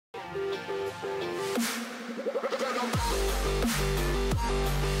I'm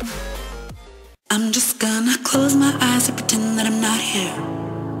just gonna close my eyes and pretend that I'm not here.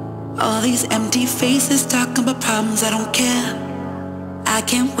 All these empty faces talking about problems, I don't care. I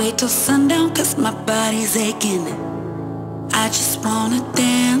can't wait till sundown cause my body's aching. I just wanna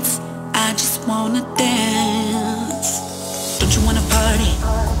dance, I just wanna dance. Don't you wanna party?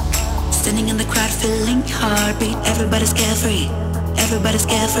 Standing in the crowd feeling heartbeat. Everybody's carefree, everybody's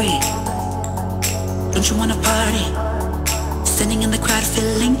carefree. Don't you wanna party? Standing in the crowd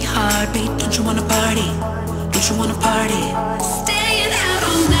feeling heartbeat. Don't you wanna party? Don't you wanna party? Staying out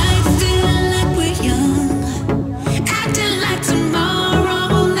all night feeling like we're young, acting like tomorrow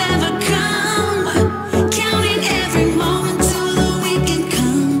will never come, counting every moment till the weekend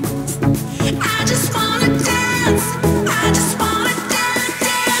comes. I just wanna dance, I just wanna dance,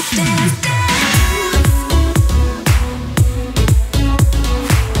 dance, dance, dance.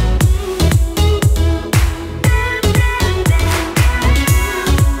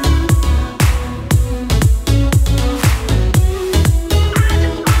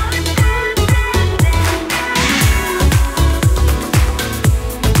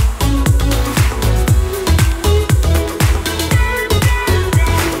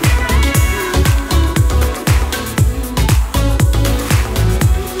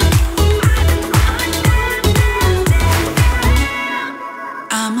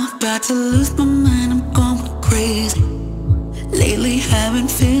 About to lose my mind, I'm going crazy. Lately I've been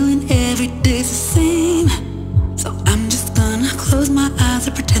feeling every day's the same. So I'm just gonna close my eyes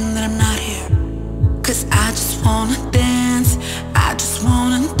and pretend that I'm not here. Cause I just wanna dance, I just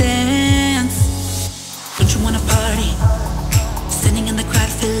wanna dance. Don't you wanna party? Standing in the crowd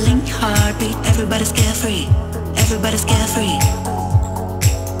feeling heartbeat. Everybody's carefree, everybody's carefree.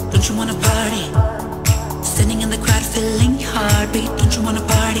 Don't you wanna party? Standing in the crowd feeling heartbeat. Don't you wanna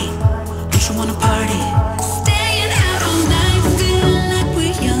party? Don't you wanna party? Staying out all night feeling like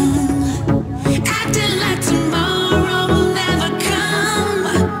we're young, acting like tomorrow will never come,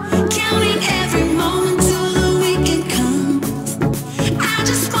 counting every moment till the weekend comes. I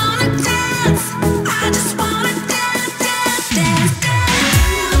just wanna dance, I just wanna dance, dance, dance,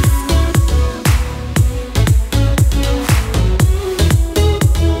 dance.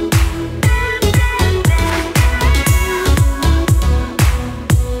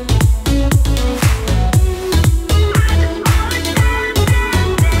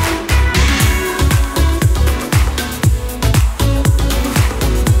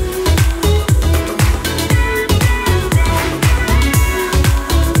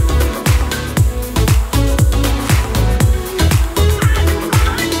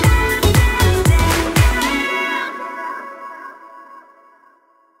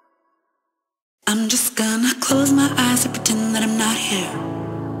 I'm just gonna close my eyes and pretend that I'm not here.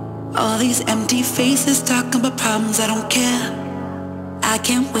 All these empty faces talking about problems, I don't care. I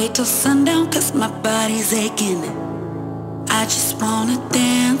can't wait till sundown cause my body's aching. I just wanna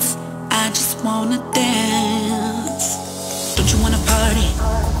dance, I just wanna dance. Don't you wanna party?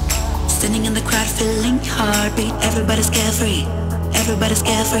 Standing in the crowd feeling heartbeat. Everybody's carefree, everybody's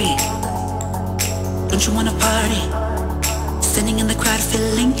carefree. Don't you wanna party? Standing in the crowd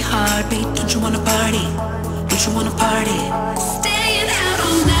feeling heartbeat. Don't you wanna party? Don't you wanna party? Staying out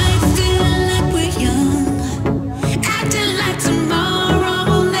all night feeling like we're young, acting like tomorrow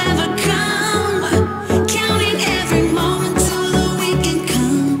will never come, counting every moment till the weekend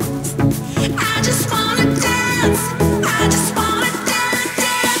comes. I just wanna dance, I just wanna dance,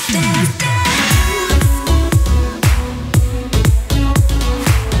 dance, dance, dance.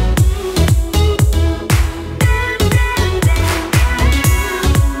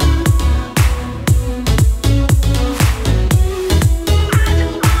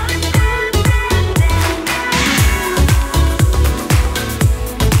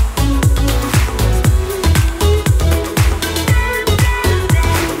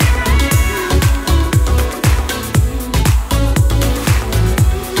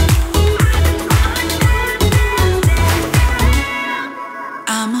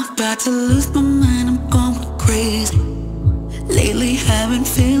 About to lose my mind, I'm going crazy. Lately I've been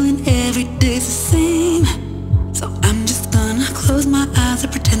feeling every day's the same. So I'm just gonna close my eyes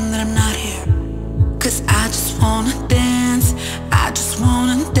and pretend that I'm not here. Cause I just wanna dance, I just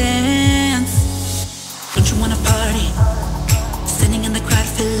wanna dance. Don't you wanna party? Standing in the crowd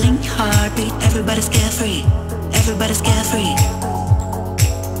feeling heartbeat. Everybody's carefree, everybody's carefree.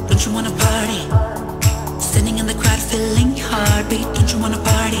 Don't you wanna party? Standing in the crowd feeling heartbeat. Don't you wanna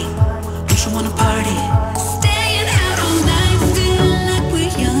party? Don't you wanna party? Staying out all night feeling like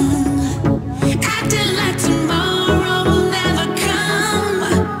we're young, acting like tomorrow will never come,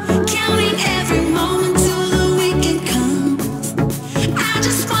 counting every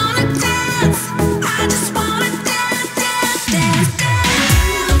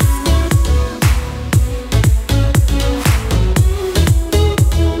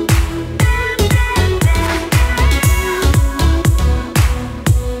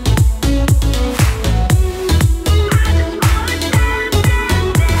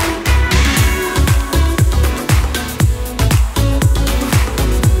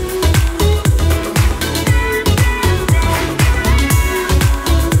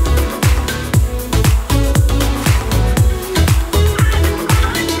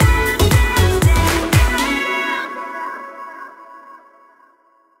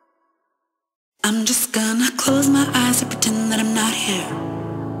I'm just gonna close my eyes and pretend that I'm not here.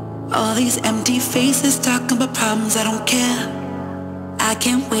 All these empty faces talking about problems, I don't care. I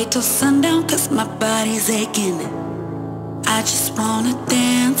can't wait till sundown cause my body's aching. I just wanna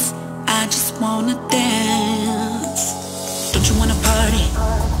dance, I just wanna dance. Don't you wanna party?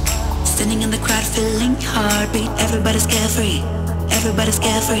 Standing in the crowd feeling heartbeat. Everybody's carefree, everybody's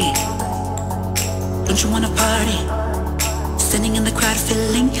carefree. Don't you wanna party? Standing in the crowd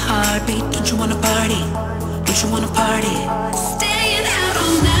feeling heartbeat. Don't you wanna party? Don't you wanna party? Staying out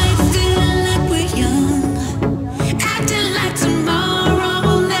all night, feeling like we're young, acting like tomorrow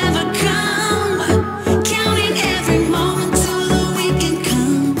will never come, counting every moment till the weekend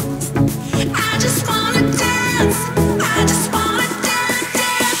comes. I just wanna dance, I just wanna dance,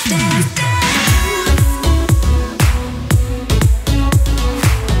 dance, dance, dance.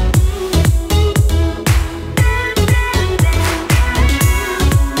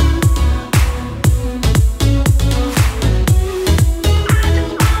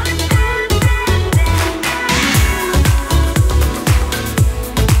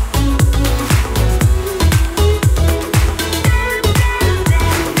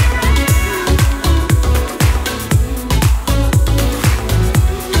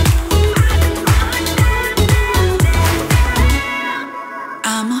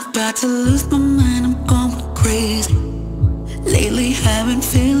 I'm about to lose my mind, I'm going crazy. Lately I've been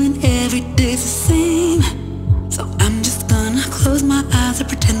feeling every day's the same. So I'm just gonna close my eyes and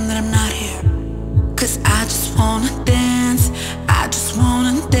pretend that I'm not here. Cause I just wanna dance, I just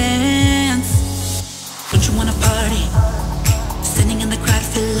wanna dance. Don't you wanna party? Standing in the crowd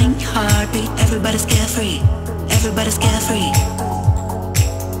feeling heartbeat. Everybody's carefree, everybody's carefree.